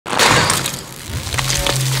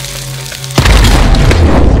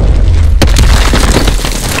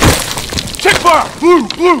fire! Blue!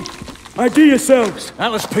 Blue! ID yourselves!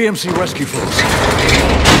 Atlas PMC Rescue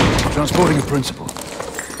Force. Transporting a principal.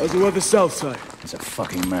 How's the weather south side? It's a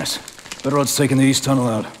fucking mess. Better odds taking the east tunnel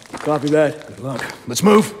out. Copy that. Good luck. Let's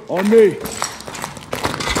move! On me!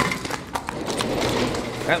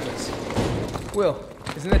 Atlas. Will,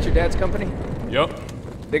 isn't that your dad's company? Yup.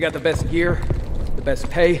 They got the best gear, the best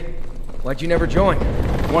pay. Why'd you never join?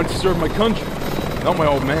 Wanted to serve my country, not my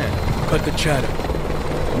old man. Cut the chatter.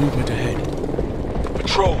 Movement ahead.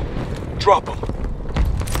 Patrol, drop him.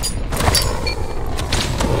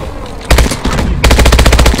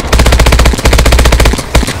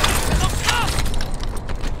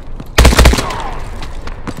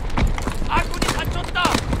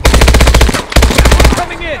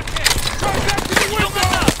 Coming in!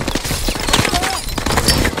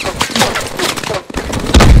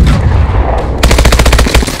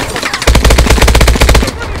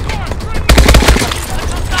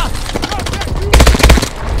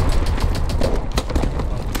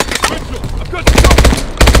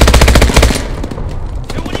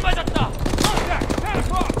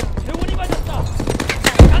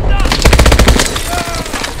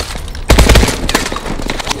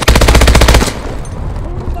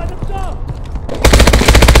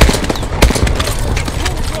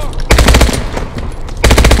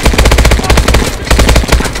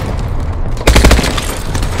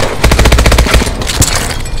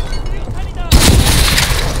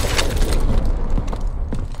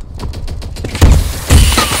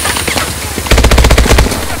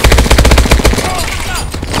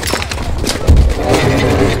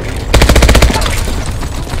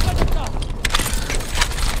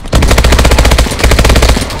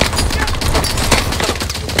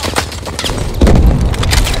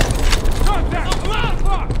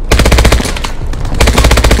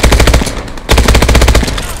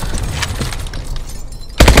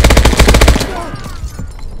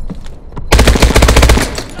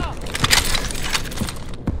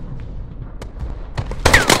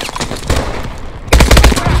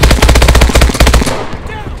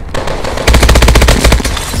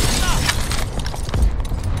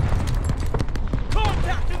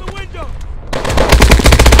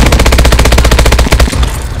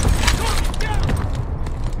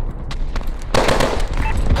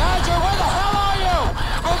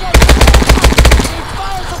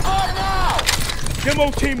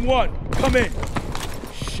 Demo Team 1, come in.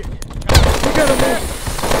 Shit. We gotta move.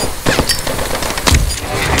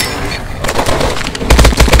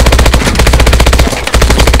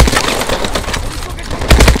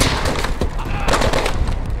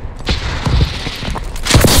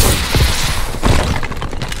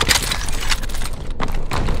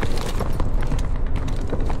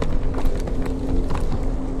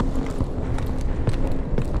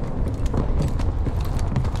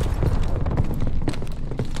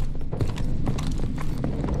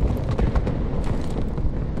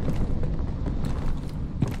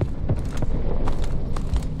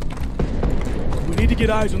 We need to get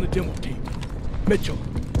eyes on the demo team. Mitchell,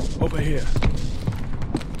 over here.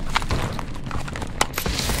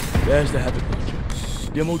 There's the Havoc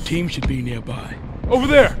launcher. Demo team should be nearby. Over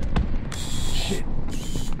there! Shit.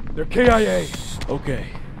 They're KIA. Okay.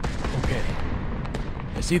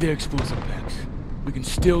 I see their explosive packs. We can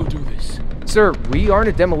still do this. Sir, we aren't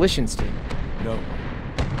a demolitions team. No,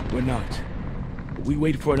 we're not. But we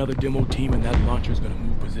wait for another demo team and that launcher's gonna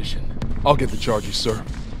move position. I'll get the charges, sir.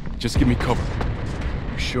 Just give me cover.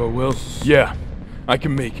 You sure will? Yeah, I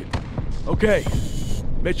can make it. Okay.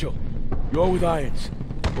 Mitchell, you're with Irons.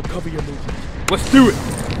 We'll cover your movement. Let's do it!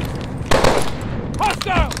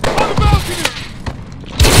 Hostile! On the balcony!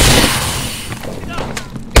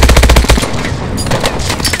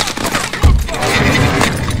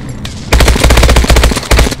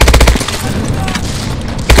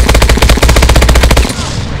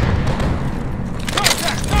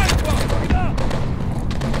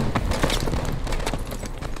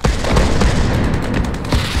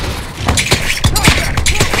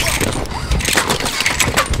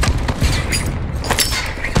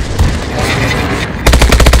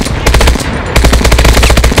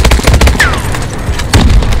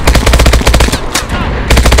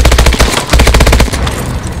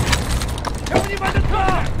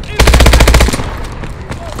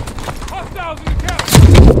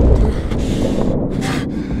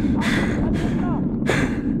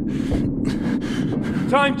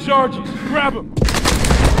 Time charges! Grab him!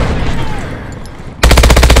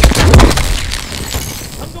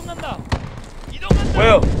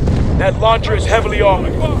 Well, that launcher is heavily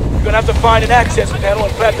armored. You're gonna have to find an access panel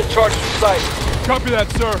and plant the charges in sight. Copy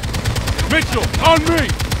that, sir. Mitchell, on me!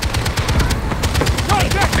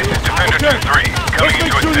 This is Defender 2-3, coming Let's make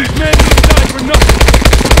into sure assist. these men didn't die for nothing.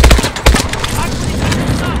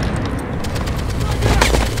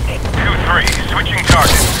 2-3, switching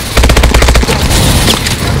targets.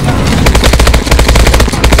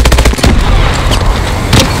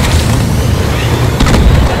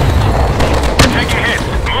 Taking hits,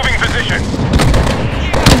 moving position.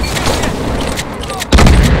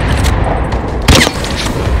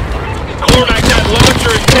 Cormac, that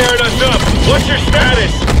launcher is tearing us up. What's your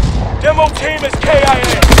status? Demo team is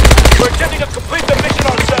KIA. We're attempting to complete the mission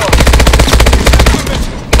ourselves. We're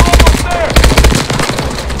almost there.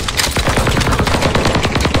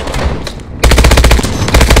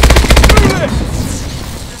 Do this!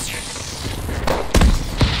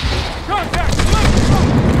 Contact!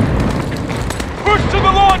 Push to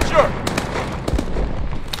the launcher!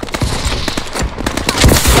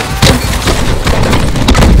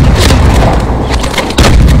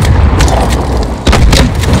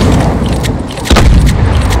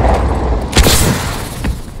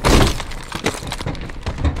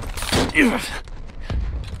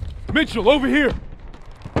 Mitchell, over here!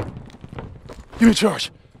 Give me charge.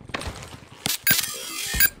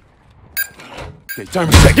 Okay,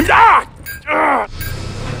 timer's set. Give me... Ah! Ah!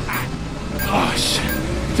 Oh,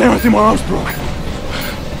 shit. Damn, I think my arm's broke. It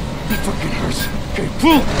fucking hurts. Okay,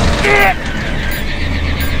 pull!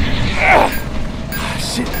 Ah,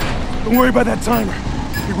 shit. Don't worry about that timer.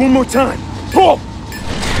 Okay, one more time. Pull!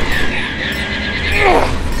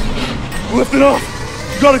 Lift it off.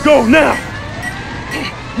 You gotta go now.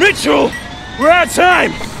 Mitchell! We're out of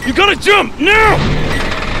time! You gotta jump now!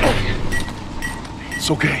 It's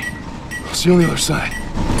okay. I'll see you on the other side.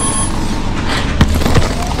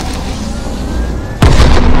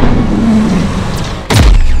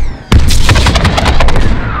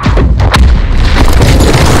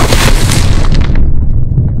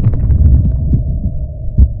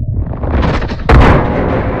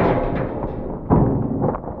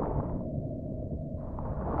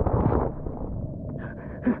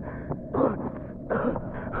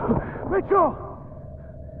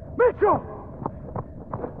 Mitchell!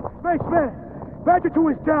 Spaceman! Badger 2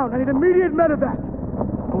 is down. I need immediate medevac.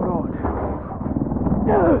 Hold on.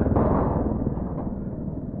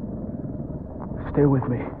 Stay with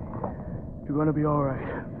me. You're gonna be all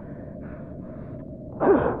right.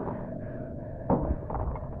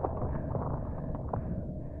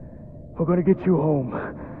 We're gonna get you home.